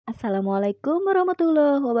Assalamualaikum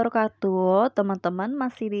warahmatullahi wabarakatuh. Teman-teman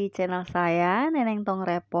masih di channel saya Neneng Tong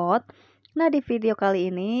Repot. Nah, di video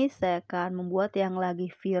kali ini saya akan membuat yang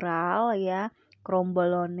lagi viral ya,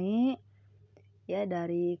 cromboloni ya,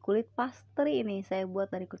 dari kulit pastry. Ini saya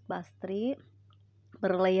buat dari kulit pastry,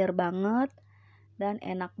 berlayer banget dan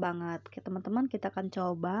enak banget. Oke teman-teman, kita akan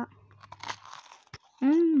coba.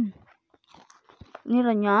 Ini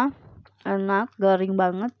renyah, enak, garing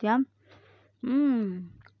banget ya.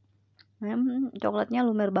 Coklatnya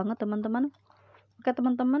lumer banget teman-teman. Oke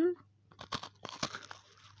teman-teman,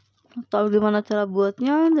 tahu gimana cara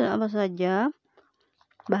buatnya dan apa saja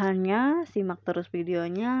bahannya, simak terus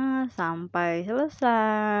videonya sampai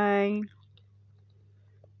selesai.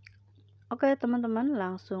 Oke teman-teman,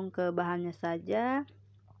 langsung ke bahannya saja.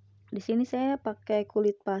 Di sini saya pakai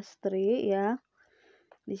kulit pastry ya.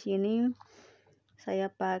 Di sini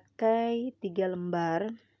saya pakai 3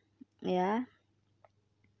 lembar ya.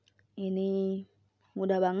 Ini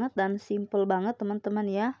mudah banget dan simple banget teman-teman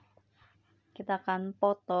ya. Kita akan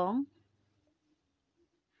potong.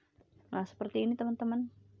 Nah, seperti ini teman-teman.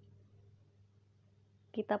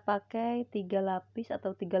 Kita pakai 3 lapis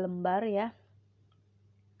atau 3 lembar ya.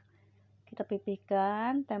 Kita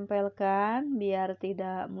pipihkan, tempelkan biar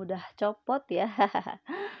tidak mudah copot ya.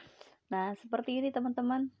 Nah, seperti ini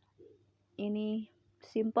teman-teman. Ini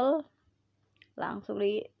simple. Langsung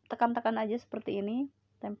ditekan-tekan aja seperti ini,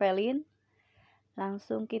 tempelin.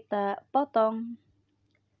 Langsung kita potong.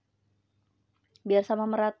 Biar sama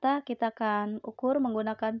merata, kita akan ukur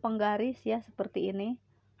menggunakan penggaris ya, seperti ini.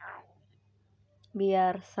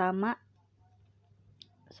 Biar sama.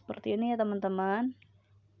 Seperti ini ya teman-teman.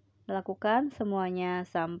 Lakukan semuanya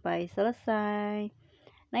sampai selesai.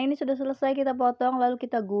 Nah, ini sudah selesai kita potong, lalu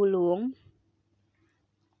kita gulung.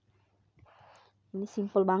 Ini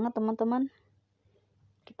simple banget teman-teman.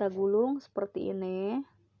 Kita gulung seperti ini.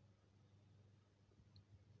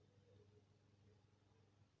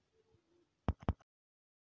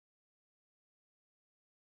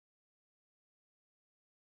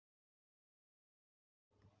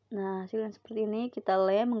 Nah, hasilnya seperti ini. Kita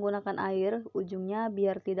lem menggunakan air ujungnya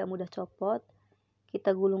biar tidak mudah copot.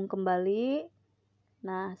 Kita gulung kembali.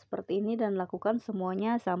 Nah, seperti ini dan lakukan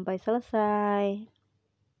semuanya sampai selesai.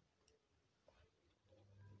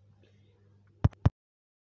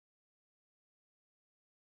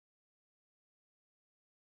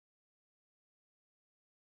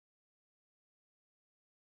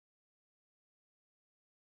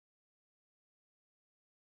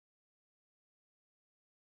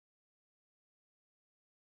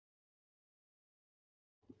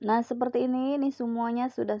 Nah, seperti ini semuanya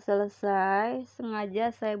sudah selesai. Sengaja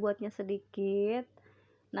saya buatnya sedikit.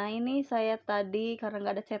 Nah, ini saya tadi karena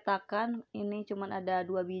nggak ada cetakan, ini cuman ada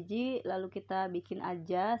 2 biji, lalu kita bikin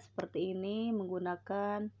aja seperti ini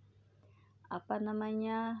menggunakan apa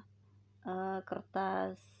namanya,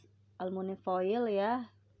 kertas aluminium foil ya.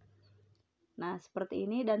 Nah, seperti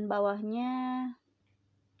ini, dan bawahnya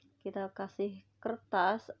kita kasih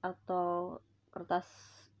kertas atau kertas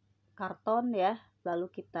karton ya, lalu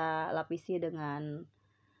kita lapisi dengan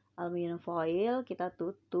aluminium foil, kita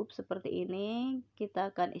tutup seperti ini. Kita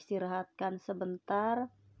akan istirahatkan sebentar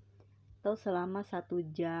atau selama 1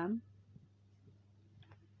 jam.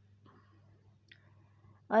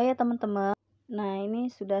 Oh ya teman-teman, nah ini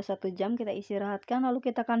sudah 1 jam kita istirahatkan, lalu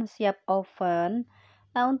kita akan siap oven.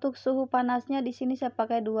 Nah, untuk suhu panasnya di sini saya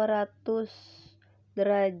pakai 200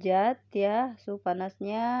 derajat ya, suhu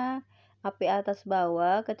panasnya. Api atas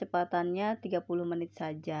bawah, kecepatannya 30 menit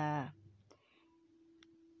saja.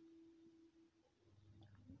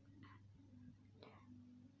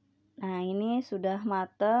 Nah, ini sudah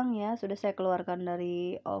matang ya, sudah saya keluarkan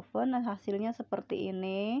dari oven. Nah, hasilnya seperti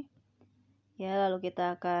ini ya. Lalu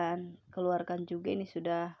kita akan keluarkan juga, ini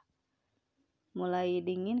sudah mulai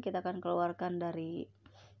dingin, kita akan keluarkan dari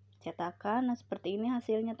cetakan. Nah, seperti ini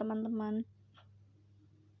hasilnya teman-teman.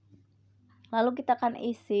 Lalu kita akan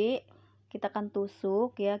isi, kita akan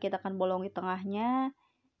tusuk ya, kita akan bolongi tengahnya.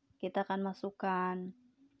 Kita akan masukkan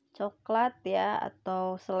coklat ya,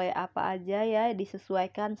 atau selai apa aja ya,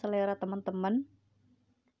 disesuaikan selera teman-teman.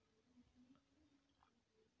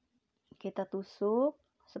 Kita tusuk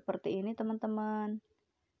seperti ini teman-teman.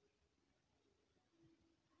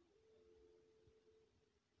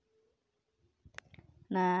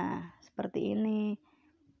 Nah, seperti ini.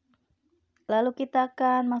 Lalu kita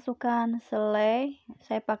akan masukkan selai.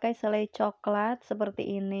 Saya pakai selai coklat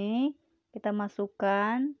seperti ini. Kita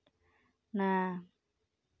masukkan. Nah,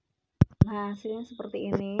 hasilnya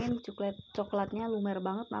seperti ini. Coklatnya lumer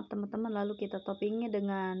banget, maaf teman-teman. Lalu kita toppingnya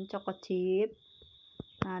dengan choco chip.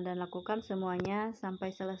 Nah, dan lakukan semuanya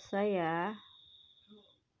sampai selesai ya.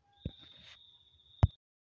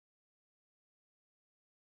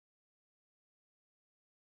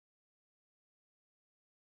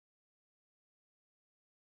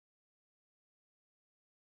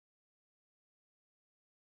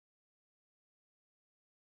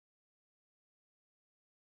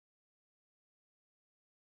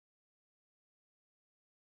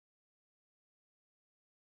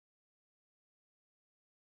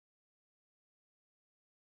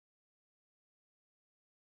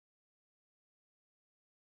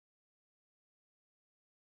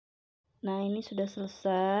 Nah, ini sudah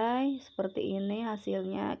selesai. Seperti ini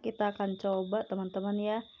hasilnya. Kita akan coba teman-teman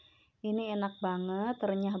ya. Ini enak banget,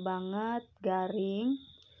 renyah banget, garing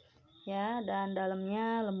ya, dan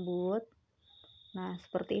dalamnya lembut. Nah,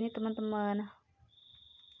 seperti ini teman-teman.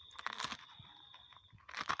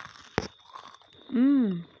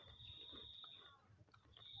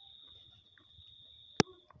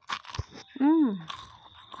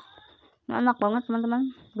 Enak banget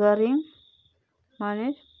teman-teman, garing,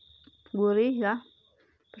 manis, gurih ya,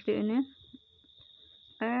 seperti ini.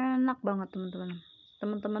 Enak banget teman-teman.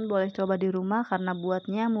 Teman-teman boleh coba di rumah karena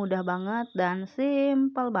buatnya mudah banget dan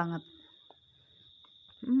simpel banget.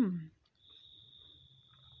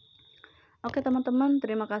 Oke teman-teman,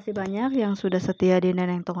 terima kasih banyak yang sudah setia di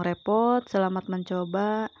Neneng Tong Repot. Selamat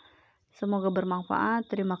mencoba, semoga bermanfaat.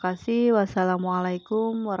 Terima kasih.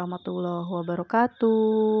 Wassalamualaikum warahmatullahi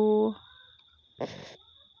wabarakatuh.